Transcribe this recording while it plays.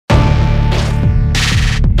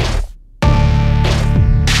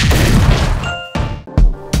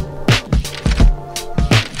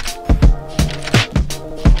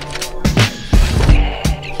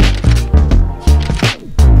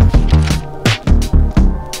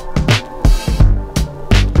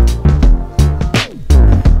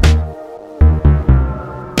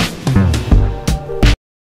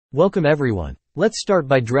Welcome everyone. Let's start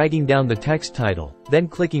by dragging down the text title, then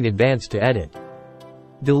clicking Advanced to edit.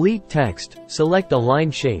 Delete text, select a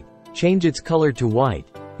line shape, change its color to white,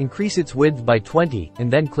 increase its width by 20,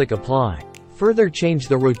 and then click Apply. Further change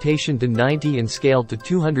the rotation to 90 and scale to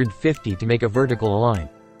 250 to make a vertical line.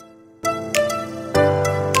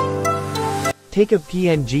 Take a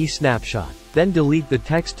PNG snapshot, then delete the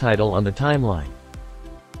text title on the timeline.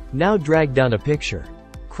 Now drag down a picture.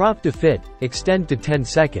 Crop to fit, extend to 10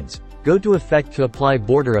 seconds, go to Effect to apply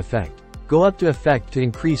border effect, go up to Effect to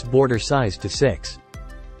increase border size to 6.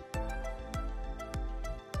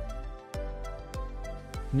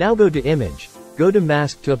 Now go to Image, go to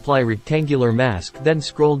Mask to apply rectangular mask, then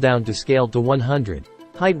scroll down to Scale to 100,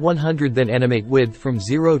 height 100, then animate width from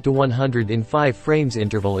 0 to 100 in 5 frames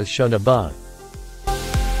interval as shown above.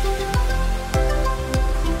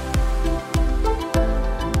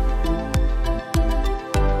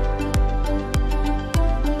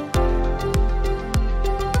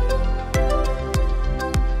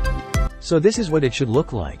 So this is what it should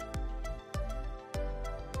look like.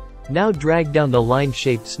 Now drag down the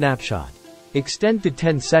line-shaped snapshot. Extend to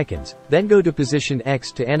 10 seconds, then go to position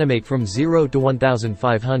X to animate from 0 to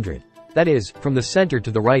 1500. That is, from the center to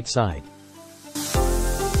the right side.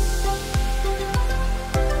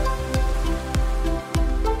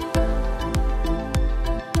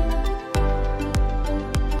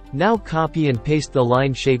 Now copy and paste the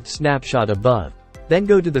line-shaped snapshot above. Then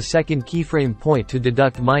go to the second keyframe point to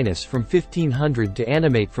deduct minus from 1500 to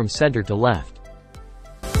animate from center to left.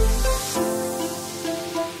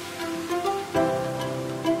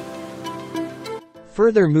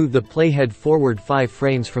 Further move the playhead forward 5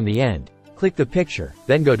 frames from the end, click the picture,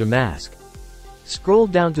 then go to Mask. Scroll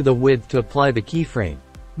down to the width to apply the keyframe,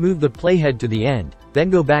 move the playhead to the end, then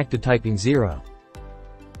go back to typing 0.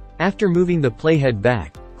 After moving the playhead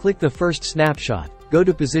back, click the first snapshot, go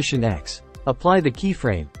to position X. Apply the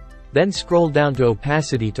keyframe, then scroll down to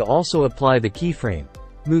opacity to also apply the keyframe,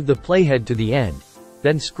 move the playhead to the end,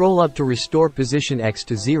 then scroll up to restore position X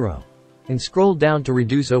to 0, and scroll down to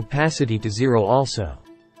reduce opacity to 0 also.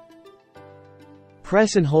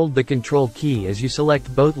 Press and hold the Control key as you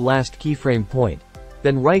select both last keyframe point,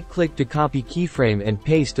 then right-click to copy keyframe and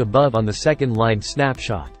paste above on the second line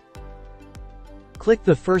snapshot. Click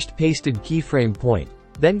the first pasted keyframe point,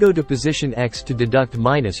 then go to position X to deduct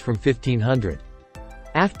minus from 1500.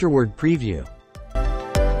 Afterward preview.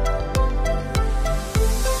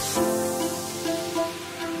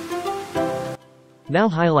 Now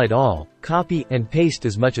highlight all, copy, and paste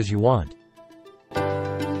as much as you want.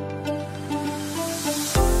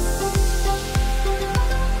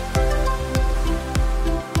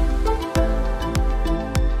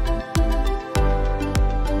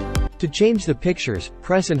 To change the pictures,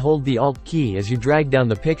 press and hold the Alt key as you drag down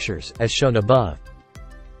the pictures, as shown above.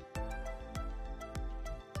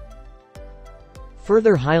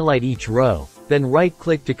 Further highlight each row, then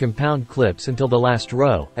right-click to compound clips until the last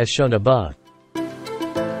row, as shown above.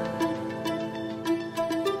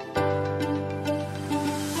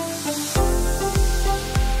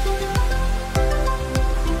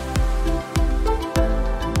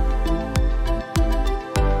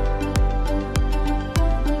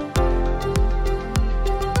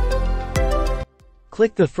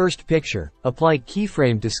 Click the first picture, apply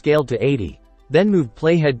keyframe to scale to 80, then move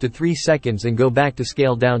playhead to 3 seconds and go back to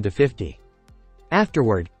scale down to 50.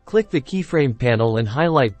 Afterward, click the keyframe panel and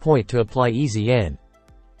highlight point to apply easy in.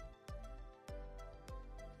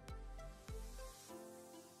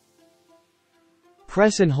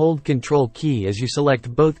 Press and hold Control key as you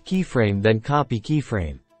select both keyframe, then copy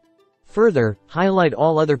keyframe. Further, highlight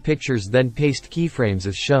all other pictures, then paste keyframes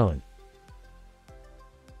as shown.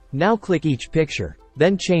 Now click each picture,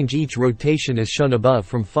 then change each rotation as shown above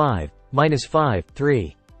from 5, -5,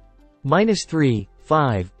 3, -3,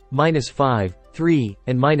 5, -5, 3,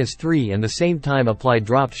 and -3, and the same time apply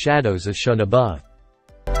dropped shadows as shown above.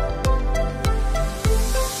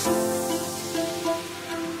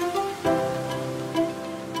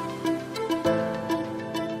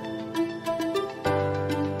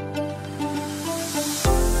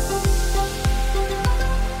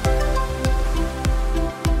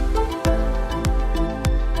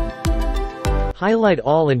 Highlight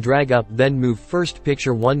all and drag up, then move first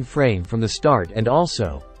picture 1 frame from the start and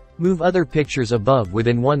also move other pictures above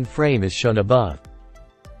within 1 frame as shown above.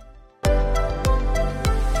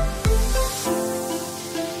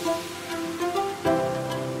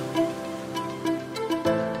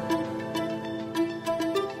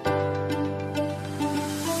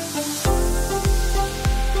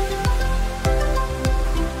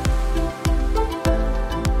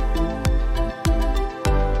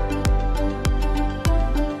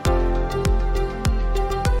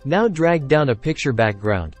 Now drag down a picture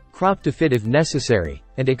background, crop to fit if necessary,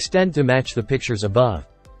 and extend to match the pictures above.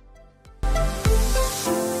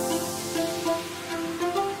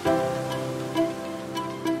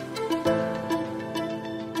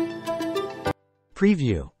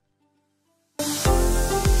 Preview.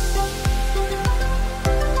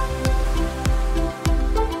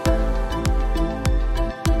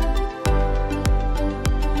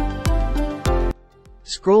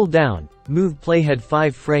 Scroll down, move playhead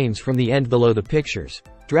 5 frames from the end below the pictures,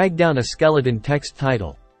 drag down a skeleton text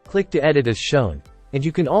title, click to edit as shown, and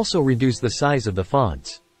you can also reduce the size of the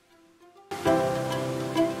fonts.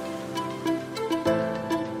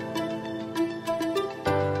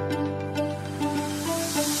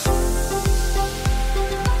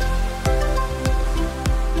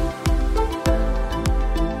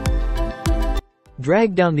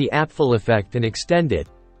 Drag down the Apfel effect and extend it,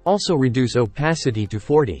 also reduce opacity to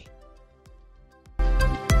 40.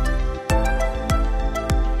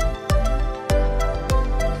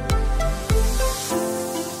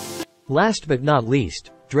 Last but not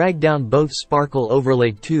least, drag down both Sparkle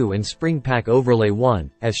Overlay 2 and Spring Pack Overlay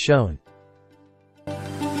 1, as shown.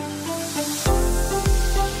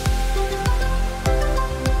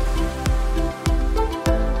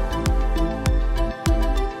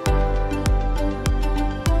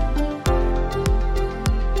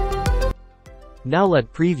 Now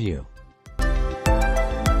let preview.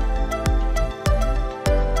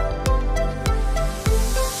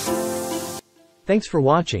 Thanks for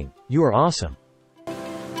watching, you are awesome.